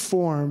human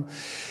form,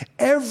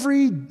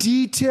 every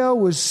detail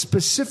was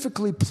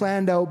specifically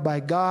planned out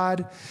by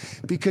God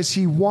because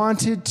he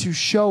wanted to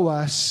show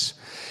us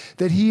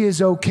that he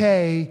is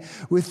okay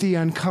with the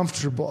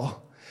uncomfortable.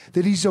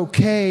 That he's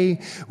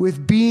okay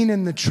with being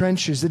in the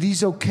trenches, that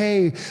he's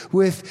okay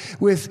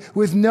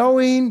with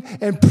knowing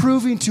and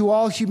proving to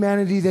all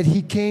humanity that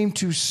he came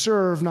to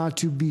serve, not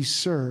to be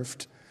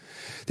served.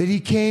 That he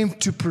came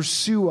to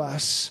pursue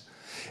us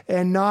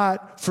and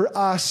not for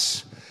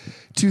us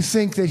to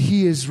think that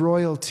he is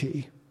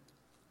royalty.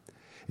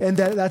 And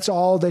that's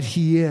all that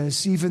he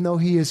is. Even though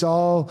he is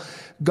all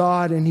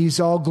God and he's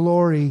all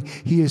glory,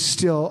 he is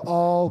still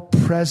all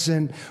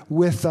present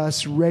with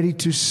us, ready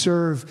to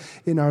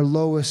serve in our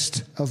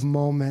lowest of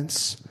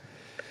moments.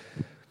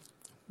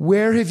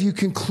 Where have you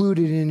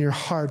concluded in your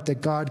heart that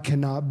God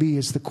cannot be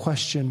is the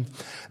question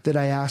that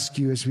I ask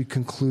you as we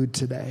conclude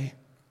today.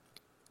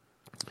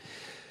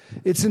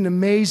 It's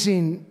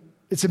amazing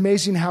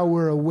how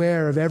we're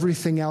aware of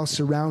everything else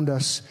around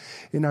us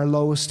in our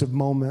lowest of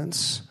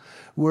moments.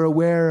 We're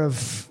aware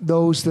of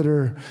those that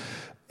are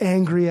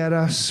angry at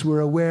us.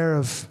 We're aware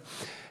of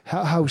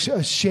how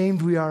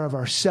ashamed we are of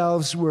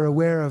ourselves. We're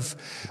aware of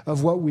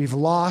what we've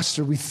lost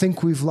or we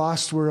think we've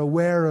lost. We're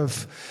aware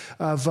of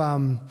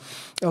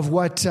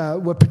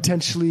what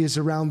potentially is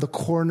around the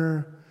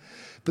corner.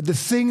 But the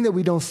thing that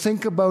we don't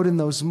think about in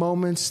those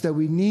moments that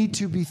we need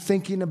to be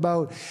thinking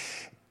about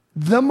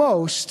the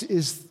most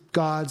is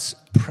God's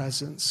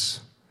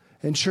presence.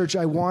 And church,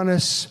 I want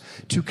us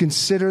to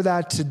consider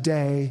that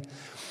today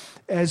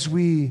as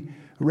we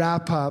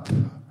wrap up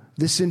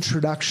this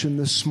introduction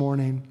this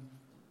morning.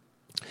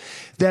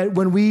 That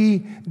when we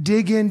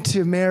dig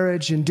into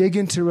marriage and dig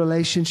into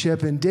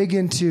relationship and dig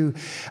into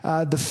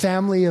the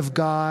family of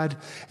God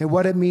and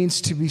what it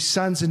means to be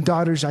sons and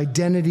daughters,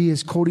 identity,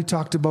 as Cody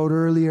talked about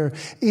earlier,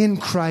 in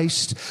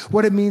Christ,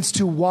 what it means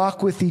to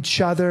walk with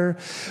each other,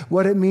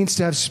 what it means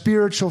to have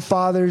spiritual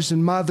fathers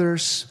and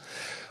mothers,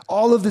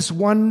 all of this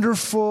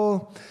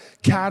wonderful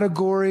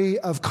category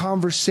of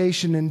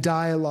conversation and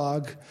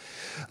dialogue,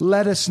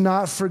 let us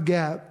not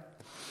forget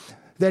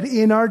that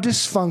in our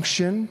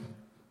dysfunction,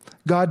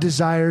 God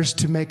desires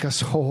to make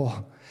us whole.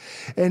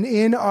 And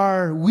in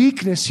our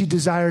weakness, he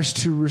desires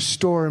to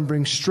restore and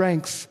bring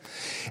strength.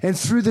 And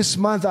through this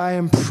month, I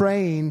am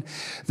praying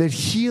that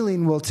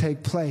healing will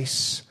take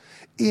place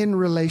in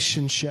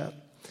relationship.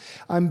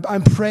 I'm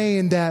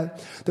praying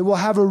that we'll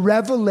have a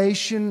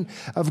revelation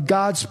of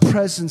God's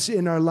presence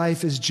in our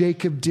life as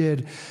Jacob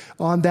did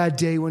on that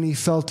day when he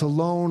felt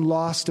alone,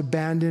 lost,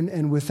 abandoned,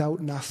 and without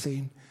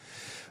nothing.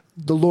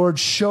 The Lord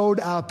showed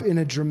up in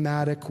a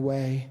dramatic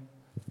way.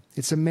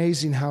 It's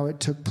amazing how it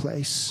took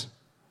place.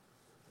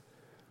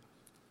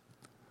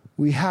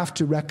 We have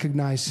to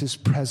recognize his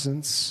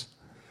presence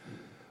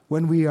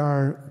when we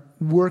are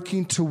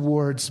working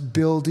towards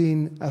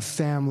building a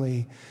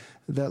family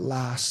that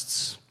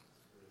lasts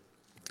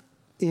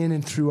in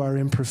and through our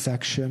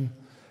imperfection.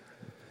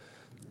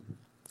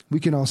 We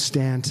can all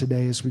stand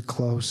today as we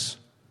close.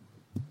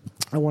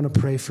 I want to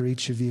pray for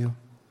each of you.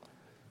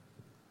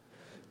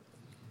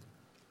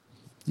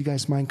 You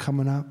guys mind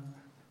coming up?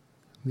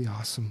 It'd be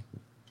awesome.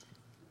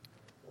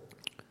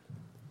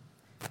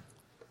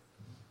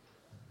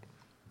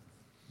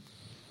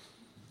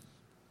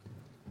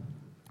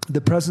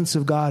 The presence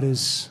of God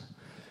is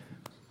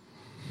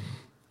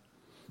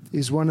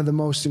one of the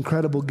most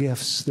incredible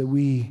gifts that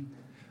we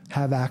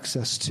have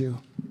access to.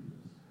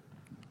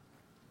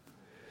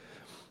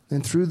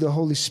 And through the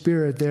Holy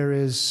Spirit, there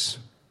is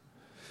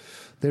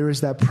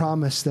that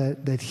promise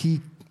that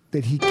he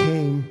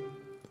came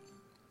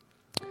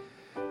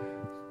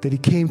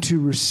to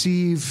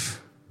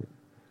receive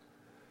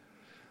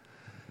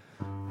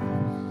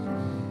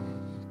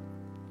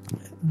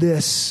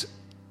this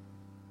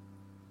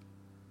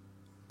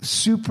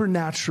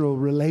supernatural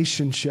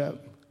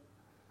relationship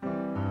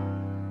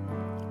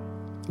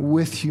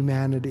with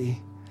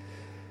humanity.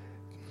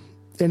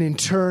 And in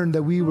turn,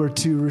 that we were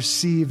to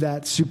receive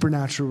that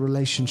supernatural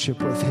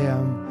relationship with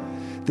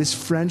him, this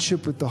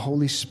friendship with the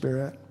Holy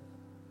Spirit.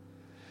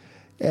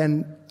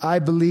 And I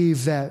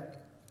believe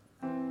that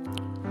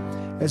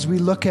as we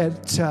look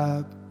at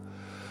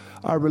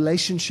our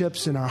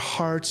relationships and our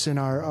hearts and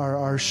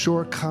our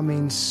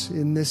shortcomings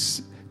in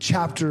this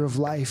chapter of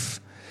life,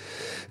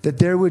 that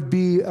there would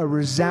be a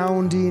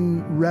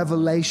resounding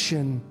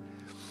revelation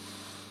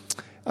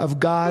of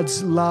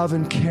God's love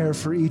and care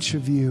for each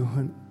of you.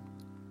 And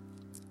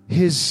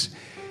his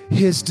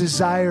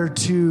desire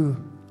to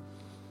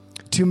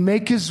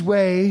make his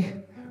way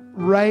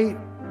right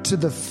to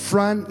the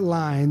front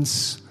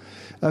lines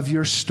of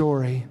your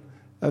story,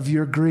 of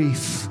your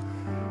grief,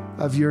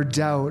 of your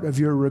doubt, of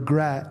your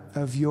regret,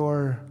 of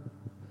your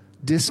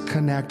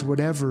disconnect,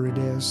 whatever it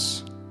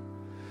is.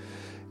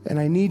 And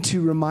I need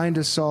to remind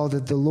us all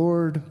that the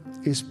Lord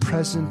is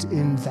present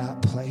in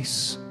that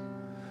place.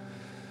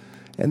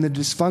 And the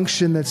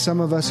dysfunction that some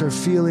of us are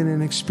feeling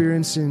and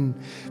experiencing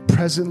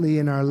presently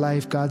in our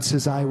life, God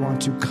says, I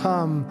want to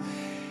come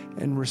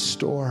and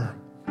restore.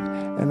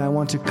 And I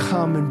want to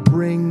come and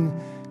bring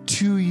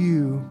to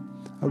you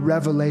a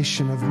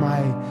revelation of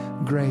my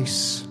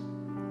grace.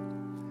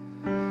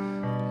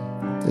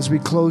 As we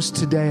close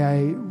today,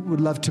 I would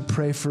love to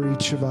pray for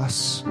each of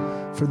us,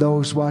 for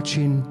those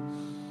watching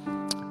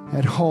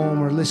at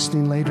home or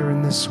listening later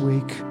in this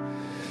week.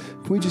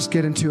 Can we just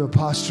get into a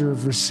posture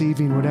of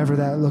receiving whatever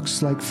that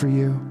looks like for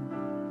you?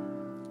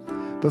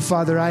 But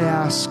Father, I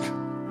ask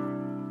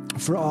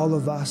for all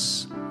of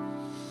us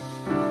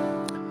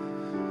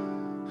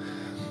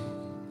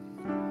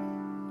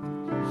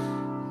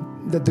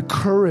that the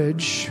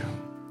courage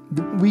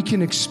that we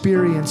can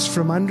experience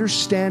from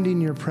understanding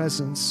your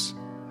presence,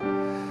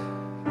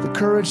 the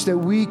courage that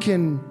we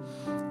can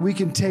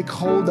take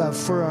hold of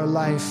for our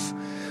life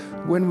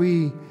when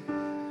we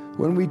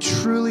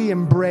truly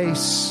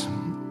embrace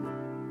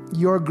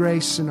your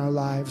grace in our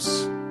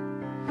lives,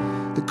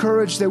 the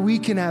courage that we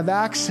can have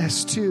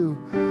access to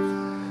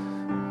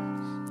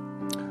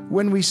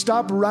when we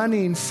stop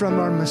running from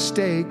our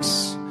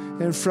mistakes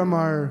and from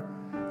our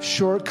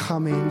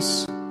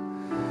shortcomings,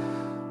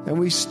 and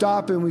we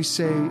stop and we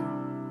say,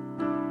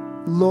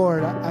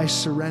 Lord, I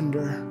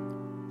surrender.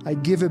 I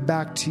give it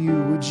back to you.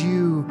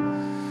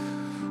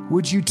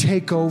 Would you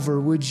take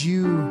over? Would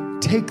you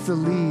take the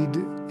lead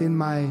in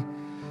my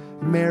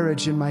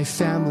marriage, in my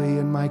family,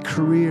 in my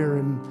career,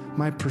 and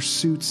my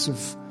pursuits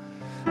of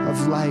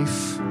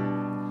life?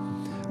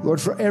 Lord,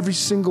 for every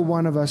single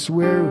one of us,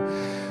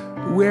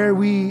 where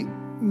we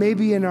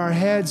maybe in our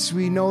heads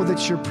we know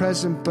that you're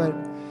present, but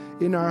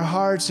in our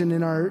hearts and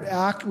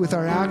with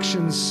our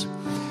actions,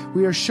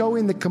 we are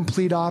showing the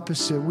complete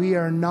opposite. We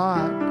are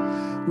not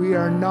we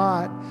are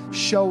not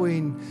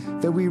showing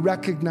that we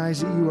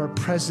recognize that you are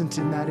present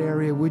in that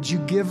area. Would you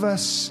give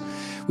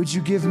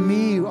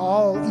me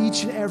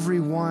each and every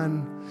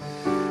one,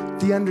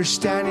 the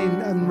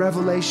understanding and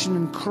revelation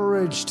and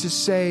courage to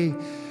say,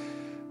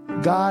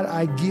 God,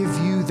 I give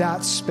you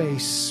that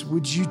space.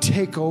 Would you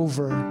take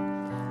over?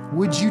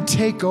 Would you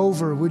take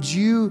over? Would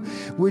you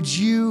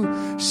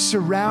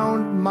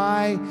surround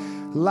my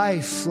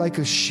life like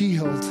a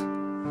shield?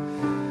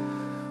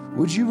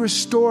 Would you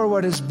restore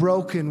what is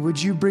broken?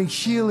 Would you bring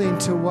healing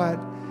to what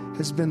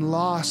has been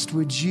lost?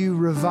 Would you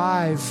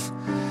revive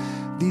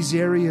these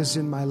areas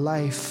in my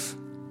life?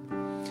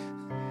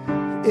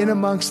 In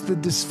amongst the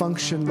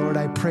dysfunction, Lord,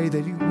 I pray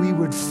that we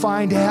would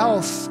find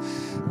health.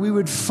 We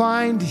would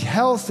find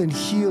health and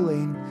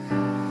healing.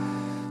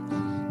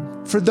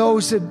 For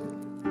those that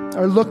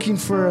are looking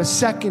for a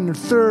second or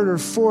third or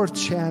fourth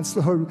chance,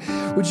 Lord,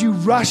 would you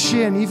rush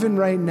in even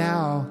right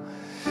now?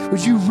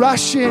 Would you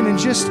rush in and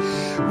just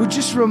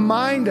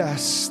remind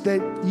us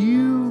that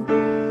you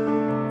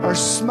are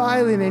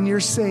smiling and you're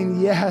saying,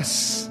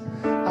 yes,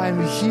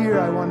 I'm here.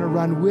 I want to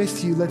run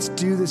with you. Let's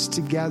do this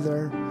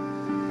together.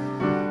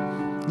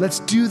 Let's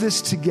do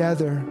this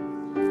together.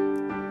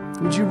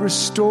 Would you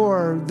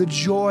restore the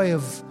joy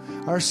of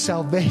our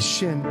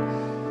salvation,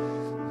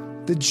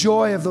 the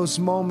joy of those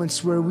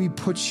moments where we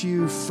put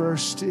you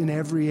first in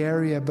every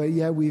area, but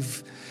yet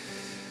we've,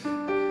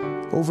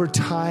 over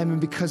time and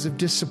because of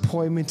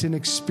disappointment and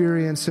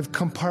experience, have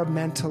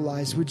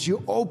compartmentalized. Would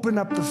you open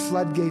up the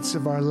floodgates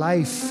of our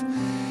life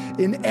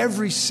in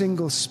every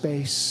single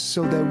space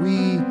so that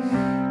we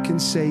can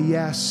say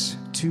yes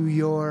to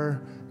your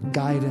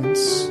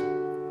guidance?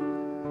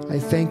 I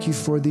thank you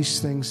for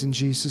these things. In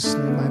Jesus'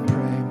 name I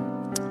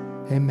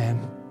pray.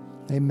 Amen.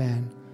 Amen.